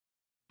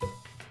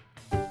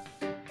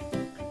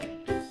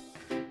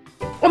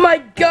Oh my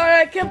god,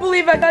 I can't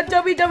believe I got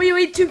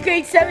WWE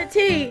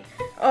 2K17.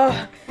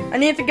 I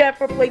need to get it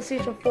for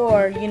PlayStation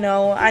 4, you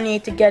know. I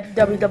need to get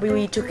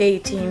WWE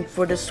 2K18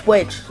 for the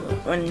Switch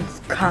when it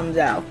comes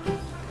out.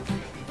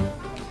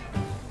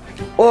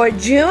 Or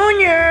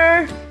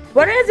Junior,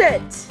 what is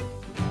it?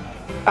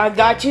 I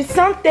got you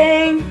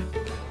something.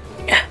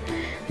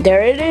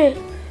 There it is.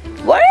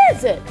 What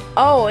is it?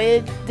 Oh,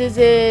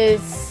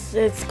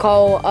 it's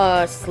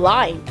called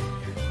slime.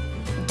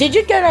 Did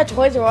you get at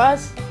Toys R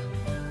Us?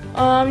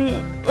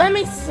 Let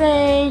me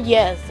say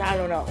yes. I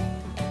don't know.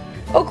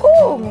 Oh,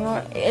 cool.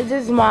 Is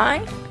this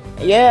mine?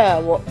 Yeah.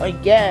 Well,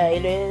 yeah,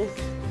 it is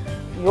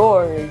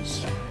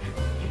yours.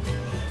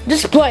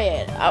 Just play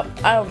it. I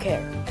don't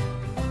care.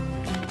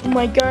 Oh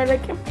my god, I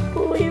can't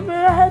believe it.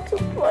 I had to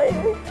play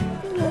it.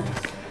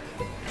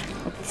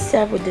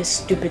 Except with this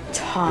stupid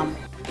Tom.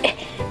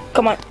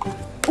 Come on.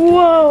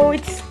 Whoa,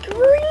 it's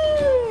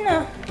green.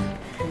 I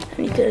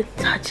need to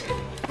touch it.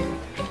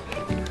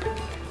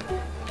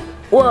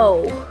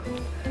 Whoa.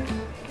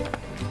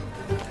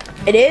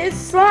 It is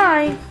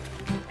slime.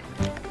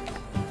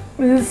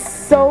 This is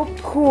so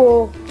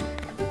cool.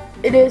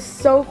 It is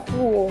so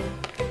cool.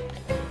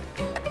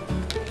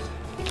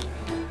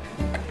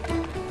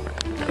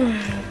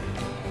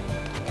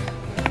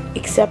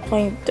 Except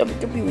playing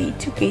WWE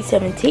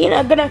 2K17,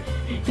 I'm gonna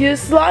use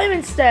slime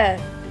instead.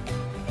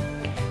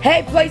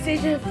 Hey,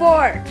 PlayStation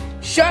 4,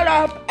 shut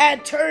up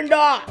and turn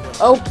off.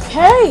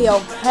 Okay,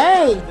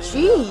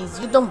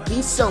 jeez, you don't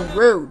be so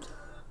rude.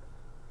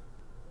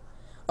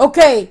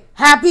 Okay,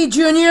 happy,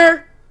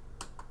 Junior?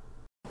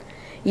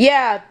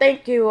 Yeah,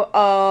 thank you,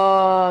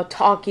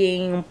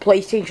 talking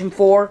PlayStation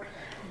 4.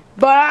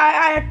 But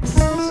I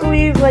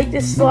actually like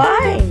the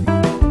slime.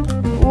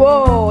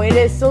 Whoa, it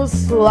is so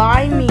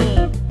slimy.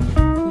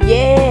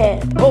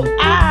 Yeah. Oh,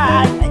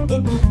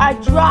 I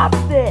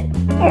dropped it.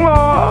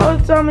 Oh,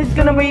 Tommy's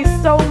gonna be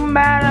so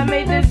mad. I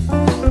made this.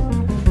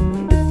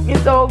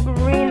 It's all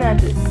green at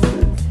this.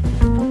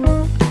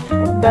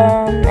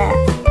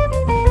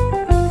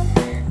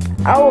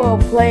 I will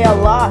play a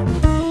lot.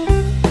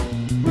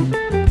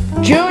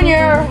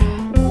 Junior,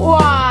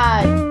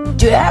 what?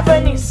 Do you have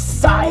any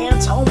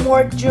science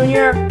homework,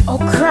 Junior? Oh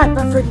crap,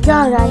 I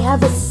forgot. I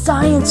have a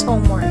science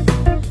homework.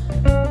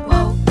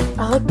 Well,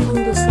 I like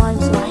playing the slime,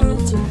 so I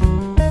need to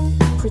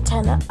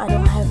pretend that I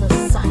don't have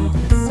a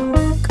science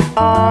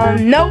homework.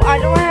 No, I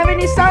don't have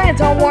any science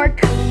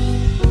homework.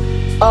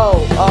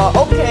 Oh,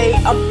 okay.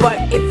 But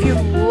if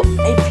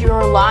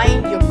you're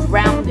lying, you're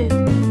grounded,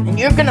 and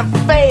you're gonna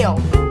fail,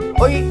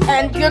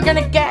 and you're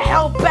gonna get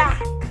held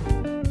back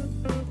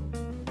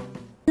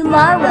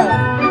tomorrow.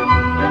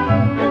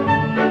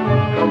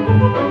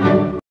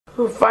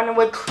 We'll find a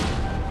way.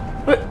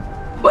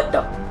 What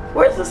the?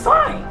 Where's the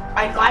sign?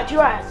 I'm glad you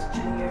asked,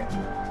 Junior.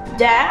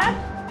 Dad,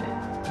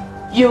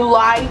 you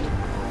lied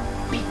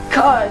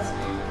because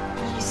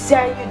you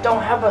said you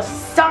don't have a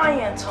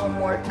science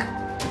homework,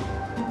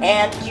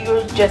 and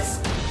you're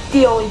just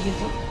still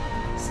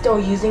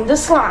using the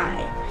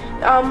slime.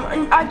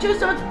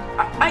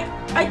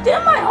 I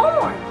did my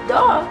homework.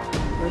 Duh.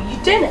 No, you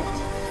didn't.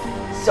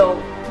 So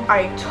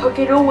I took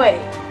it away.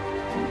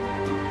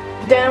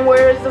 Then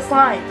where is the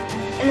slime?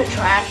 In the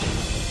trash.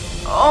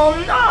 Oh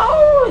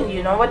no!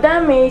 You know what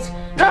that means.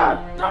 Duh,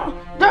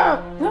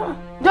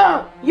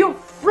 you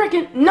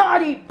freaking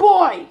naughty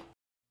boy!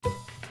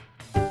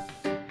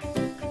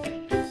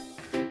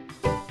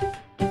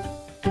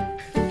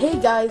 Hey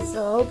guys, I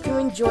hope you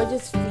enjoyed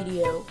this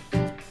video.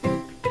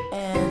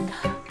 And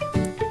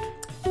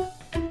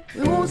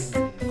we will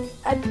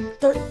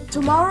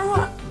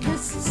tomorrow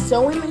this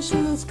sewing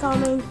machine is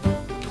coming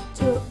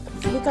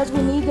because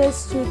we need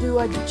this to do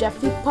a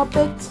Jeffy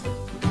puppet.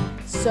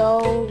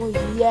 So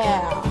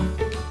yeah,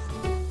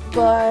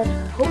 but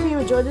hope you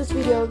enjoyed this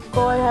video.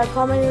 Go ahead,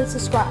 comment and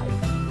subscribe.